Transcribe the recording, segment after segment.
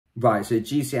Right, so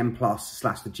GCN Plus /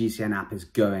 the GCN app is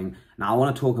going. Now, I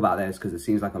want to talk about this because it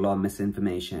seems like a lot of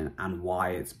misinformation and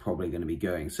why it's probably going to be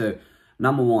going. So,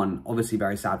 number one, obviously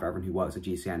very sad for everyone who works at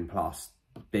GCN Plus.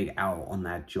 Big L on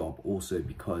their job also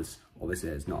because obviously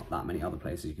there's not that many other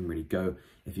places you can really go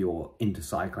if you're into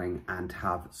cycling and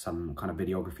have some kind of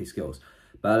videography skills.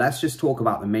 But let's just talk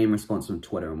about the main response from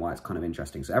Twitter and why it's kind of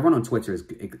interesting. So everyone on Twitter is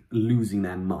losing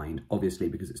their mind, obviously,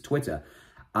 because it's Twitter.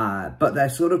 But they're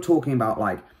sort of talking about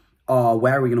like, oh,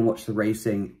 where are we going to watch the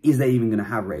racing? Is they even going to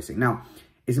have racing? Now,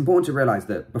 it's important to realize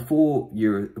that before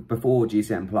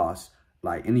GCN Plus,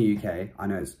 like in the UK, I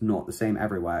know it's not the same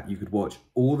everywhere, you could watch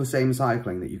all the same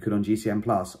cycling that you could on GCN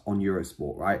Plus on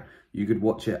Eurosport, right? You could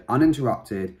watch it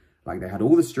uninterrupted, like they had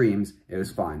all the streams, it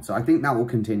was fine. So I think that will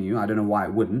continue. I don't know why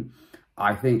it wouldn't.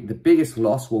 I think the biggest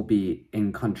loss will be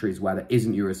in countries where there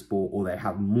isn't Eurosport or they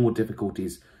have more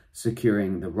difficulties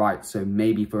securing the rights. So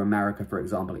maybe for America, for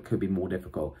example, it could be more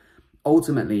difficult.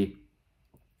 Ultimately,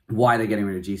 why they're getting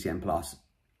rid of GCN Plus,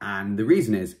 and the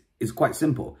reason is quite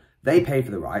simple. They pay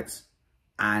for the rights,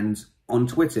 and on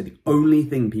Twitter, the only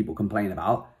thing people complain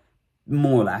about,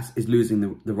 more or less, is losing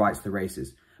the rights to the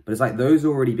races. But it's like those are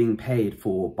already being paid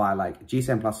for by like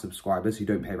GCN Plus subscribers who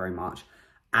don't pay very much,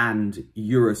 and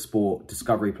Eurosport,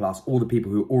 Discovery Plus, all the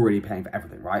people who are already paying for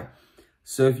everything, right?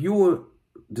 So if you're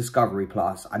Discovery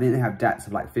Plus, I think they have debts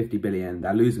of like 50 billion,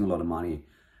 they're losing a lot of money.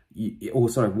 Or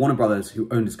sorry, Warner Brothers, who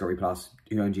own Discovery Plus,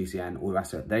 who own GCN, all the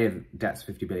rest of it, they have debts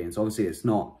 50 billion. So obviously it's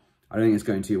not, I don't think it's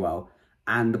going too well.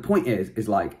 And the point is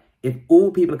like, if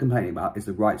all people are complaining about is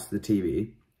the rights to the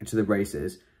TV and to the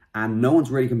races, and no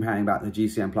one's really complaining about the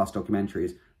GCN Plus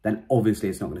documentaries, then obviously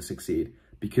it's not going to succeed,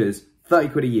 because 30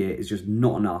 quid a year is just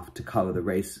not enough to cover the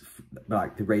race,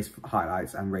 like the race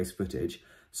highlights and race footage.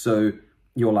 So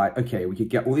you're like, okay, we could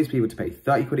get all these people to pay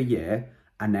 30 quid a year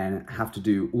and then have to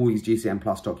do all these GCN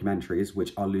Plus documentaries,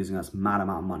 which are losing us mad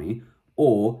amount of money.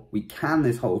 Or we can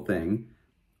this whole thing,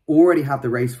 already have the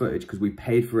race footage because we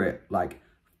paid for it like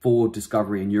for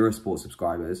Discovery and Eurosport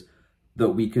subscribers, that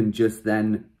we can just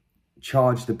then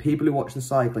charge the people who watch the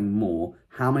cycling more.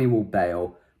 How many will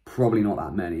bail? Probably not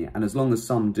that many. And as long as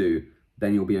some do,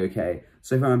 then you'll be okay.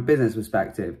 So from a business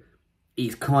perspective,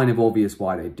 it's kind of obvious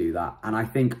why they do that. And I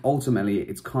think ultimately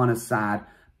it's kind of sad.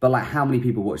 But like, how many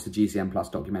people watch the GCN Plus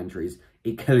documentaries?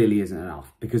 It clearly isn't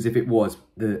enough, because if it was,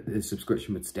 the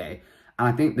subscription would stay. And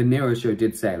I think the Nero show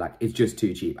did say like, it's just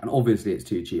too cheap. And obviously it's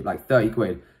too cheap, like 30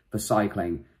 quid for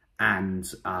cycling and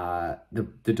the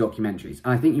documentaries.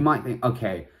 And I think you might think,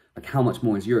 okay, like how much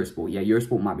more is Eurosport? Yeah,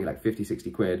 Eurosport might be like 50,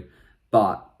 60 quid,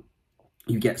 but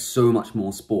you get so much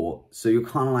more sport. So you're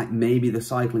kind of like, maybe the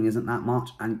cycling isn't that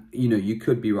much. And you know, you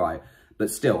could be right,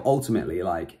 but still ultimately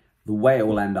like the way it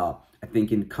will end up, I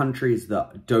think in countries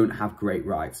that don't have great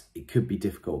rights, it could be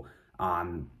difficult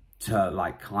to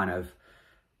like kind of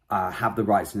have the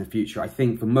rights in the future. I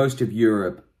think for most of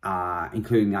Europe,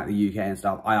 including like the UK and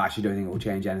stuff, I actually don't think it will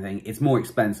change anything. It's more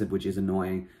expensive, which is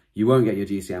annoying. You won't get your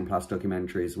GCN Plus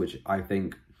documentaries, which I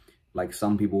think like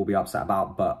some people will be upset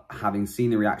about, but having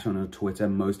seen the reaction on Twitter,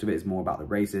 most of it is more about the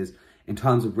races. In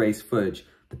terms of race footage,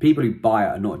 the people who buy it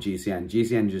are not GCN.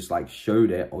 GCN just like showed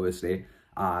it, obviously.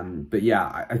 But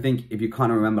yeah, I think if you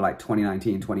kind of remember like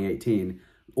 2019, 2018,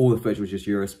 all the footage was just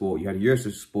Eurosport. You had a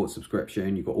Eurosport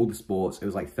subscription, you got all the sports. It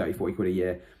was like 30, 40 quid a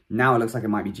year. Now it looks like it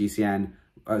might be GCN.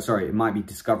 Sorry, it might be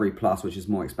Discovery Plus, which is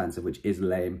more expensive, which is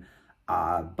lame.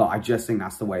 But I just think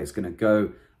that's the way it's going to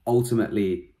go.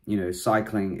 Ultimately, you know,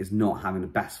 cycling is not having the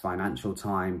best financial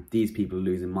time. These people are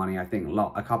losing money. I think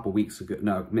a couple of weeks ago,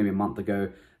 no, maybe a month ago,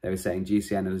 they were saying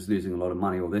GCN is losing a lot of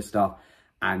money, all this stuff.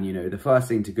 And, you know, the first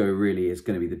thing to go really is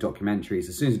going to be the documentaries.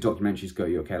 As soon as the documentaries go,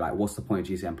 you're okay, like, what's the point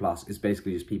of GCN Plus? It's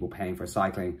basically just people paying for a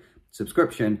cycling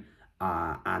subscription,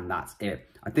 and that's it.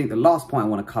 I think the last point I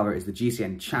want to cover is the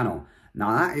GCN channel.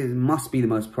 Now, that must be the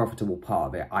most profitable part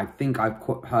of it. I think I've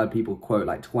heard people quote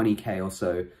like 20K or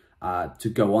so to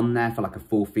go on there for like a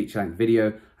full feature-length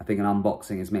video. I think an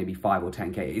unboxing is maybe 5 or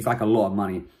 10K. It's like a lot of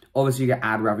money. Obviously, you get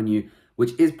ad revenue,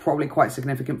 which is probably quite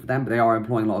significant for them, but they are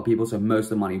employing a lot of people, so most of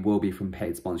the money will be from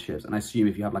paid sponsorships. And I assume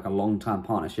if you have like a long-term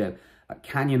partnership, like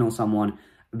Canyon or someone,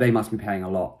 they must be paying a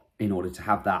lot in order to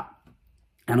have that.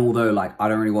 And although like I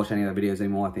don't really watch any of their videos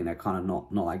anymore, I think they're kind of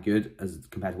not that good as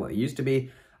compared to what they used to be,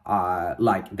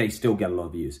 like they still get a lot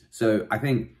of views. So I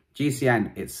think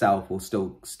GCN itself will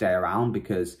still stay around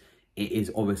because it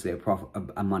is obviously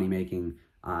a money-making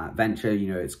venture.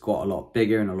 You know, it's got a lot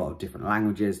bigger and a lot of different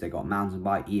languages. They got mountain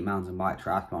bike, e-mountain bike,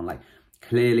 triathlon. Like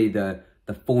clearly the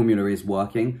formula is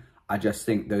working. I just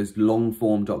think those long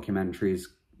form documentaries,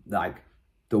 like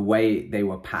the way they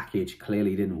were packaged,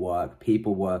 clearly didn't work.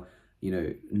 People were you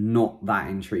know, not that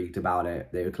intrigued about it.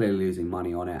 They were clearly losing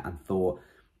money on it and thought,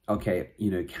 okay,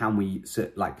 you know, can we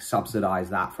like subsidize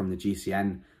that from the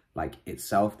GCN like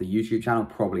itself, the YouTube channel?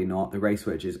 Probably not. The race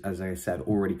footage is, as I said,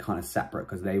 already kind of separate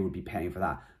because they would be paying for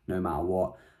that no matter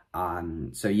what.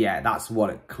 So yeah, that's what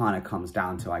it kind of comes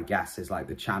down to, I guess, is like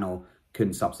the channel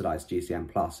couldn't subsidize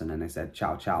GCN Plus, and then they said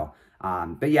ciao ciao.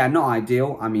 But yeah, not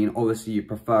ideal. I mean, obviously you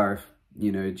prefer if,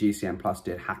 you know, GCN Plus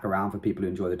did hack around for people who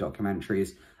enjoy the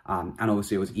documentaries, and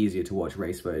obviously it was easier to watch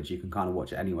race footage. You can kind of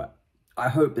watch it anywhere. I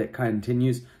hope that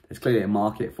continues. There's clearly a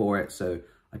market for it, so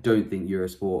I don't think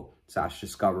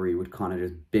Eurosport/Discovery would kind of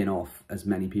just bin off as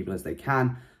many people as they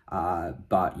can.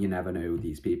 But you never know with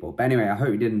these people. But anyway, I hope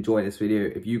you did enjoy this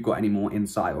video. If you've got any more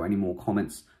insight or any more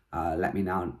comments, let me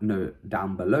know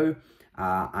down below.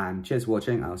 And cheers for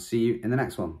watching. I'll see you in the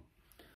next one.